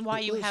popular And this is why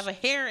you have a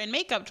hair and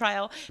makeup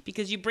trial,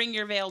 because you bring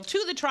your veil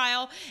to the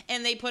trial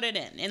and they put it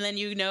in. And then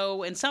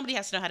and somebody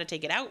has to know how to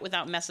take it out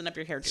without messing up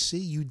your hairdo. See,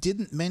 you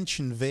didn't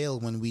mention veil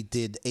when we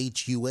did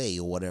HUA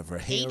or whatever.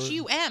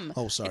 HUM.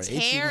 Oh, sorry. It's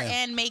hair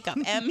and makeup.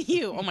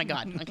 MU. Oh, my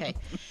God. Okay.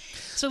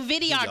 So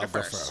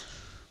videographers.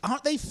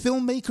 Aren't they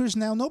filmmakers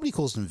now? Nobody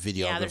calls them videographers.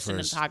 Yeah, they're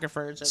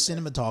cinematographers.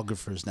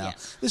 Cinematographers now. Yeah.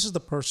 This is the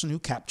person who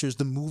captures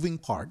the moving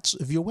parts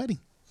of your wedding.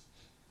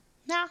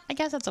 No, I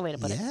guess that's a way to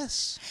put it.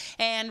 Yes.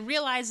 And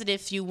realize that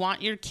if you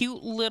want your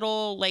cute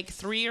little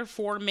 3 or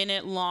 4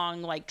 minute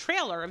long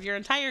trailer of your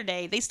entire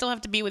day, they still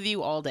have to be with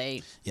you all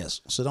day.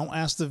 Yes. So don't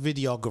ask the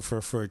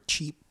videographer for a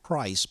cheap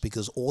price,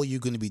 because all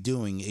you're going to be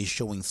doing is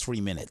showing 3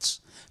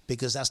 minutes,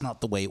 because that's not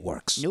the way it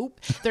works.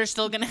 Nope. They're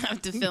still going to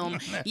have to film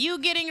you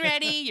getting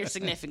ready, your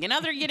significant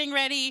other getting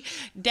ready,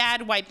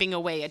 dad wiping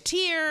away a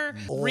tear,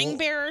 ring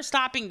bearer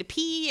stopping to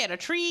pee at a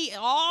tree.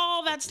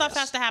 All that stuff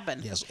has to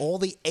happen. Yes. All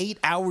the 8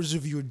 hours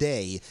of your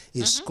day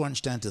is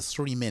scrunched down to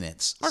 3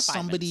 minutes. Or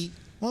 5 minutes.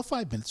 Well,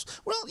 5 minutes.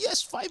 Well,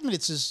 yes, 5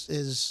 minutes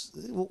is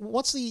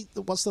what's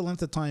the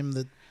length of time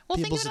that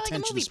people's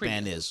attention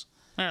span is?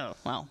 Oh,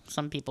 well,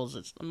 some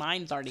people's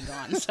mine's already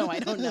gone, so I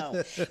don't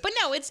know. But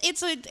no, it's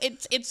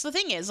the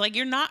thing is,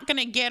 you're not going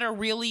to get a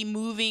really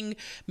moving,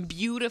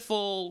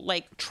 beautiful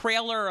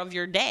trailer of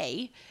your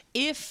day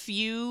if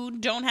you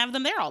don't have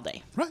them there all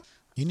day. Right.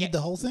 You need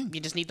the whole thing. You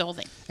just need the whole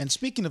thing. And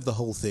speaking of the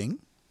whole thing,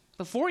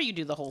 before you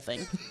do the whole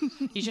thing,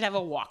 you should have a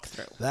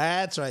walkthrough.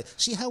 That's right.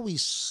 See how we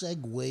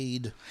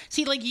segued?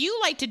 See, you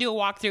like to do a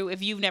walkthrough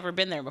if you've never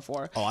been there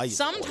before. Oh,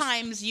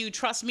 Sometimes you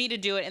trust me to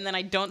do it, and then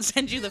I don't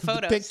send you the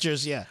photos. The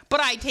pictures, yeah. But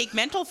I take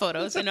mental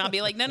photos, and I'll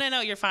be like, no,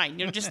 you're fine.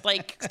 You're just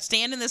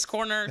stand in this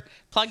corner,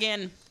 plug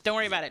in, don't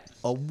worry about it.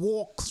 A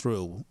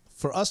walkthrough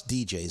for us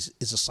DJs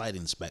is a site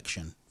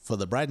inspection. For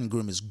the bride and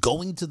groom is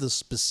going to the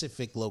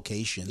specific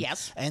location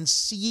and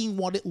seeing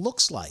what it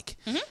looks like.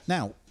 Mm-hmm.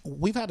 Now,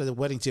 we've had a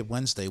Wedding Tip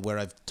Wednesday where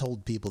I've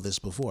told people this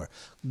before.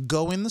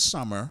 Go in the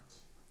summer,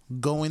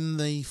 go in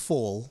the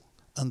fall,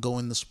 and go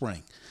in the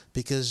spring,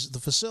 because the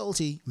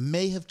facility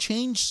may have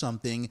changed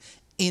something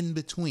in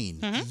between.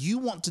 Mm-hmm. You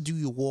want to do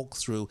your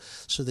walkthrough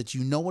so that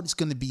you know what it's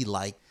going to be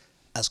like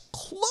as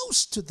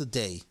close to the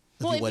day.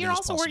 Well, if you're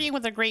also working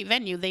with a great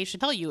venue, they should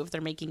tell you if they're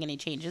making any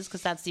changes,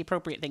 because that's the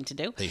appropriate thing to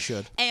do. They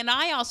should. And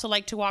I also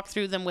like to walk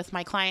through them with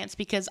my clients,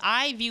 because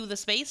I view the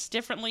space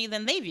differently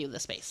than they view the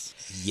space.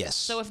 Yes.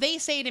 So if they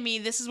say to me,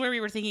 this is where we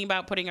were thinking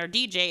about putting our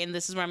DJ, and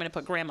this is where I'm going to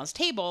put Grandma's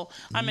table,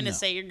 I'm going to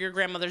say your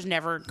grandmother's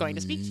never going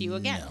to speak to you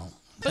again. No.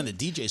 And the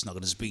DJ's not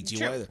going to speak to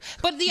you either.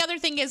 But the other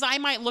thing is, I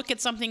might look at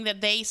something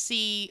that they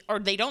see or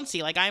they don't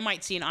see. I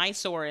might see an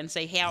eyesore and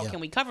say, hey, how can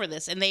we cover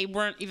this? And they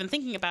weren't even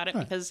thinking about it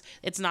because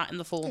it's not in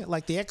the full. Yeah,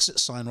 like the exit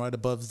sign right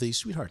above the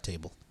sweetheart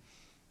table.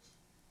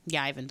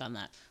 Yeah, I haven't done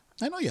that.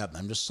 I know you haven't.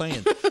 I'm just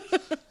saying.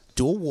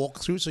 Do a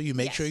walkthrough so you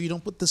make sure you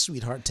don't put the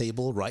sweetheart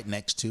table right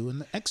next to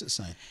an exit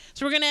sign.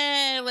 So we're going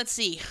to, let's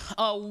see,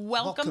 a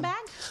welcome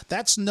bag?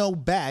 That's no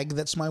bag.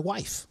 That's my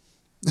wife.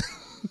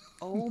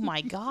 Oh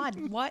my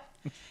God, what?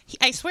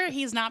 I swear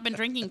he's not been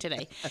drinking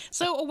today.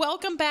 So a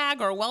welcome bag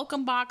or a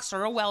welcome box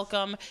or a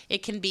welcome,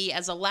 it can be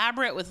as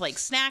elaborate with like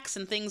snacks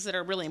and things that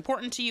are really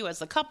important to you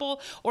as a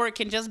couple, or it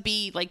can just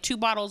be like 2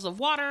 bottles of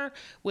water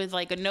with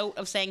like a note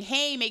of saying,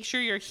 hey, make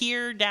sure you're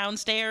here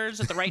downstairs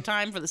at the right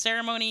time for the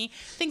ceremony,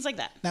 things like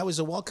that. Now, is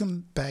a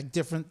welcome bag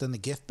different than the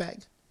gift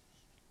bag?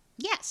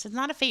 Yes, it's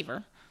not a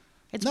favor.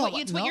 It's what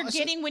you're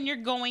getting when you're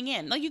going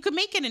in. Like, you could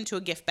make it into a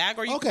gift bag,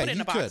 or you could put it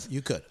in a box.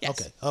 You could.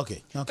 Yes.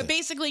 Okay. But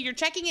basically, you're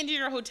checking into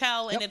your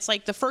hotel, and it's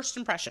like the first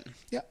impression.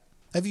 Yeah.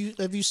 Have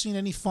you seen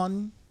any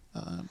fun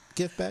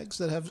gift bags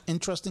that have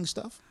interesting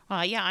stuff?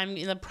 Yeah, I'm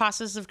in the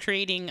process of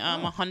creating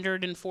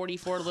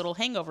 144 little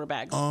hangover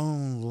bags.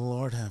 Oh,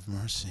 Lord have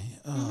mercy.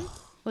 Oh.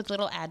 With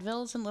little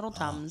Advils and little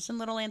Tums and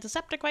little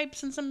antiseptic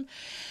wipes and some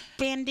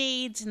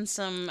Band-Aids and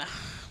some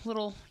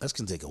little... That's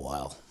going to take a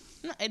while.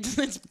 No,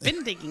 it's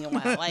been taking a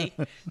while. I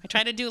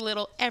try to do a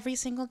little every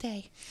single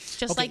day.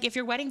 Just like if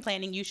you're wedding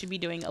planning, you should be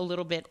doing a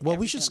little bit. Well,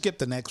 we should skip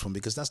the next one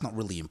because that's not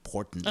really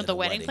important. The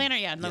wedding planner?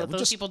 Yeah, no,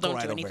 those people don't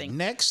do anything.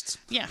 Next.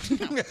 Yeah.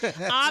 No.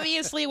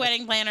 Obviously,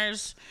 wedding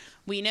planners,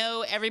 we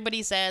know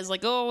everybody says,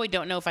 like, oh, I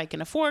don't know if I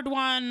can afford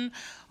one.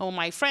 Oh,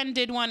 my friend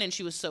did one and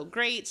she was so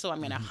great, so I'm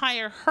going to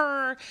hire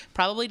her.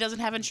 Probably doesn't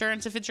have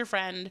insurance if it's your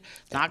friend.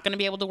 Not going to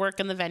be able to work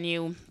in the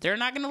venue. They're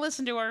not going to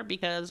listen to her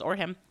or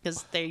him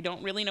because they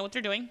don't really know what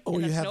they're doing. Or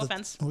and that's no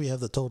offense. Or we have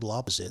the total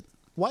opposite.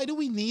 Why do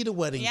we need a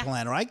wedding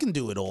planner? I can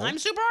do it all. I'm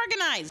super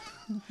organized.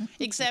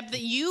 Except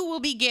that you will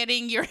be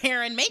getting your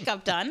hair and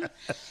makeup done.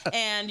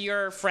 And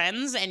your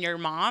friends and your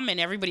mom and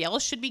everybody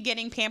else should be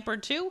getting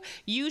pampered too.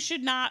 You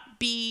should not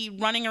be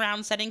running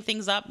around setting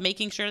things up,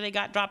 making sure they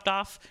got dropped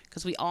off.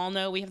 Because we all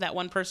know we have that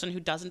one person who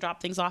doesn't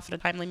drop things off in a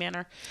timely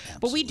manner. Absolutely.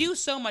 But we do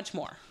so much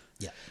more.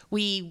 Yeah.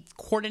 We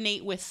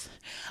coordinate with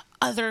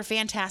other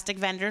fantastic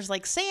vendors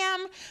like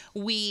Sam.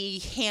 We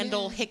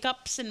handle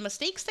hiccups and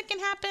mistakes that can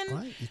happen.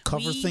 Right. You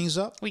cover things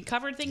up. We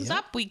cover things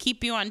up. We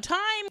keep you on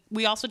time.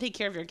 We also take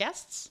care of your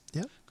guests.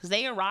 Yeah. Because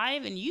they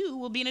arrive and you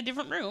will be in a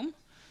different room.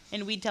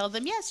 And we tell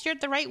them, yes, you're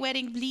at the right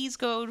wedding. Please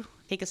go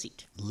take a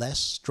seat. Less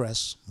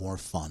stress, more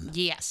fun.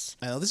 Yes.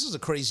 Now, this is a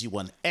crazy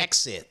one.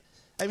 Exit.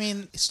 I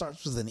mean, it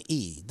starts with an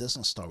E. It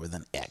doesn't start with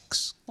an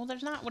X. Well,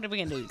 there's not. What are we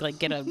going to do? Like,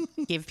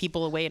 give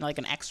people away in like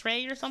an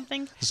X-ray or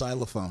something?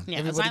 Xylophone. Yeah,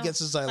 Everybody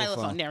gets a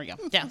xylophone. There we go.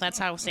 Yeah, that's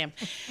how Sam.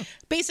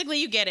 Basically,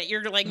 you get it.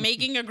 You're like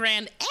making a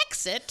grand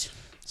exit.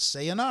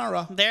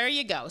 Sayonara. There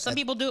you go. Some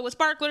people do it with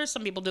sparklers.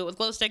 Some people do it with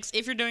glow sticks.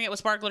 If you're doing it with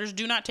sparklers,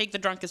 do not take the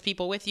drunkest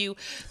people with you.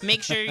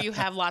 Make sure you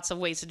have lots of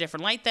ways to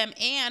different light them.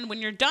 And when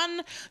you're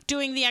done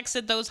doing the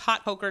exit, those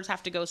hot pokers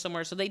have to go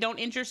somewhere so they don't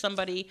injure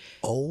somebody.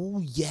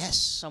 Oh, yes.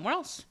 Somewhere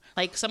else.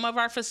 Like some of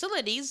our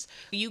facilities,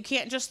 you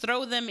can't just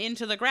throw them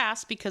into the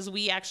grass because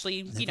we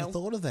actually, Never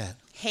thought of that.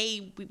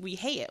 We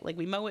hay it. Like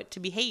we mow it to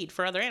be hayed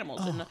for other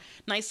animals. And a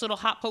nice little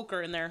hot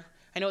poker in there.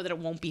 I know that it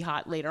won't be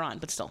hot later on,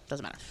 but still,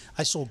 doesn't matter.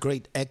 I saw a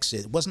great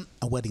exit. It wasn't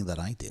a wedding that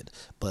I did,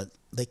 but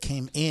they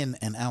came in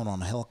and out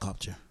on a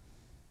helicopter.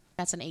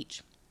 That's an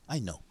H. I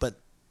know,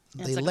 but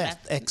they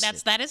left.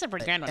 That is a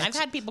pretty grand one. I've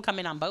had people come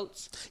in on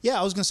boats.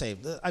 Yeah, I was going to say,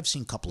 I've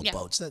seen a couple of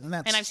boats. And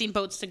I've seen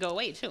boats to go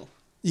away, too.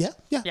 Yeah,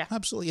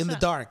 absolutely. In the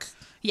dark.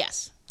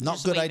 Yes.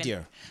 Not good idea.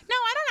 No,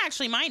 I don't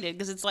actually mind it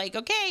because it's like,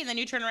 okay, and then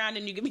you turn around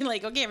and you can be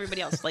like, okay,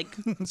 everybody else, like,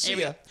 see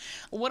ya.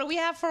 What do we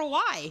have for a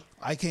Y?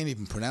 I can't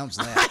even pronounce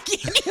that.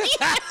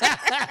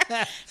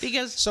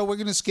 Because so we're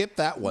going to skip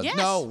that one. Yes.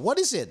 No, what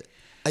is it?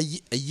 A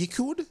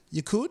yikud?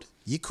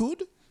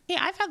 Yikud? Yeah,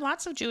 I've had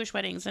lots of Jewish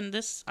weddings, and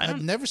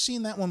I've never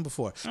seen that one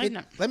before.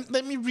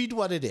 Let me read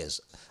what it is.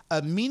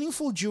 A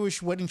meaningful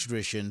Jewish wedding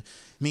tradition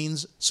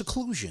means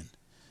seclusion,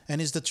 and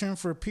is the term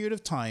for a period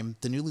of time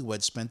the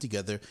newlyweds spend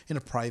together in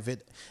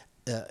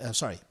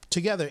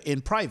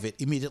private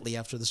immediately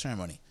after the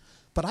ceremony.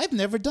 But I've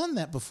never done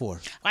that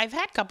before. I've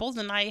had couples,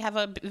 and I have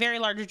a very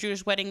large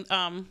Jewish wedding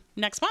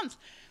next month,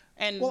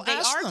 and they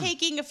are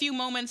taking a few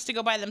moments to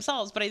go by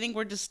themselves. But I think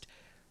they're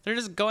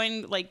just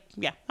going like,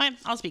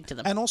 I'll speak to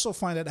them. And also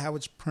find out how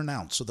it's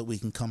pronounced so that we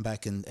can come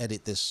back and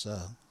edit this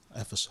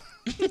episode.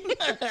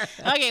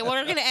 Okay, well,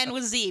 we're going to end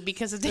with Z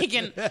because it's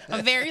taken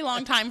a very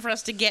long time for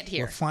us to get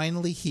here. We're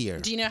finally here.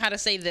 Do you know how to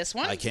say this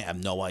one? I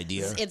have no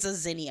idea. It's a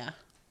zinnia.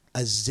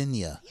 A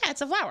zinnia? Yeah,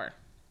 it's a flower.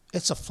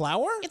 It's a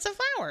flower? It's a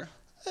flower.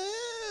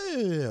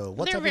 Oh,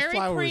 what They're type of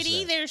flower very is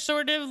pretty. that? They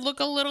sort of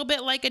look a little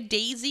bit like a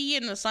daisy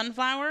and a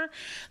sunflower.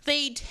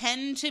 They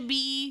tend to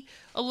be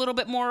a little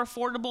bit more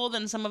affordable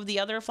than some of the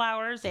other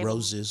flowers.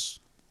 Roses.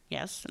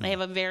 Yes, and they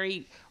have a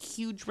very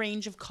huge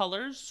range of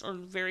colors, or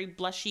very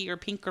blushy or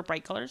pink or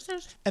bright colors.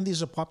 And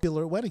these are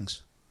popular at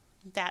weddings.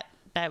 That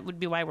would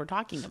be why we're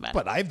talking about it.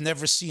 But I've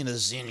never seen a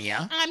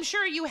zinnia. I'm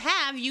sure you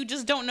have. You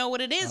just don't know what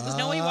it is because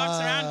nobody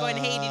walks around going,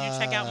 hey, did you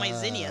check out my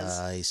zinnias?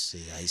 I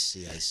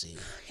see.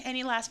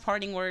 Any last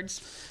parting words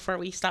before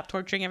we stop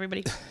torturing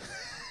everybody?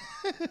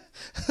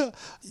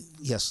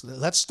 Yes,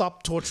 let's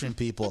stop torturing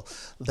people.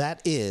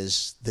 That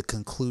is the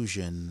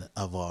conclusion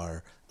of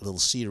our little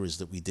series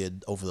that we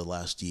did over the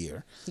last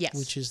year. Yes.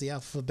 Which is the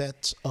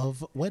alphabet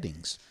of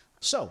weddings.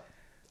 So,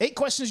 8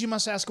 questions you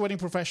must ask a wedding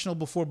professional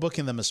before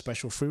booking them. A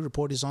special free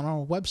report is on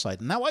our website.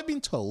 Now, I've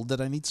been told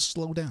that I need to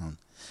slow down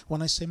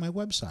when I say my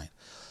website.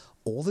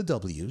 All the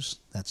W's,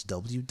 that's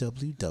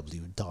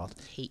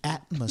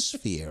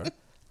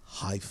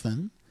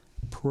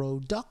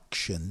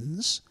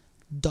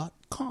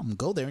www.atmosphere-productions.com.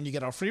 Go there and you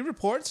get our free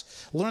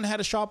reports. Learn how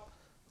to shop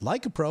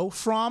like a pro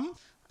from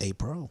a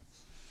pro.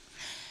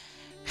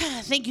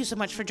 Thank you so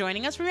much for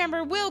joining us.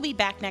 Remember, we'll be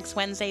back next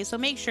Wednesday, so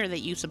make sure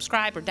that you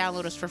subscribe or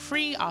download us for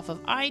free off of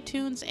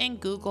iTunes and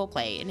Google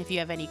Play. And if you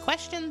have any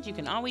questions, you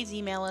can always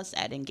email us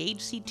at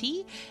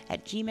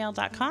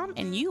engagect@gmail.com,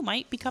 and you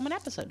might become an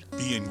episode.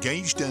 The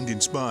Engaged and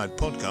Inspired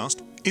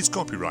podcast is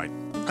copyright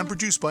and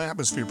produced by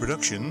Atmosphere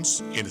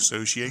Productions in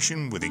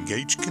association with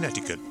Engaged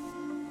Connecticut.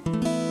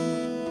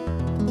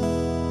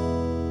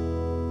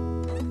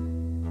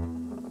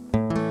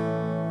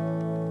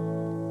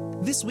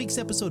 This week's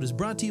episode is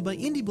brought to you by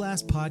Indie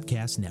Blast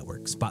Podcast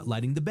Network,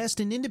 spotlighting the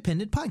best in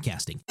independent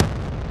podcasting.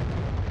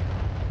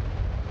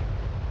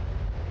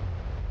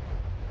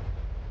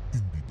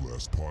 Indie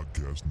Blast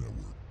Podcast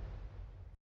Network.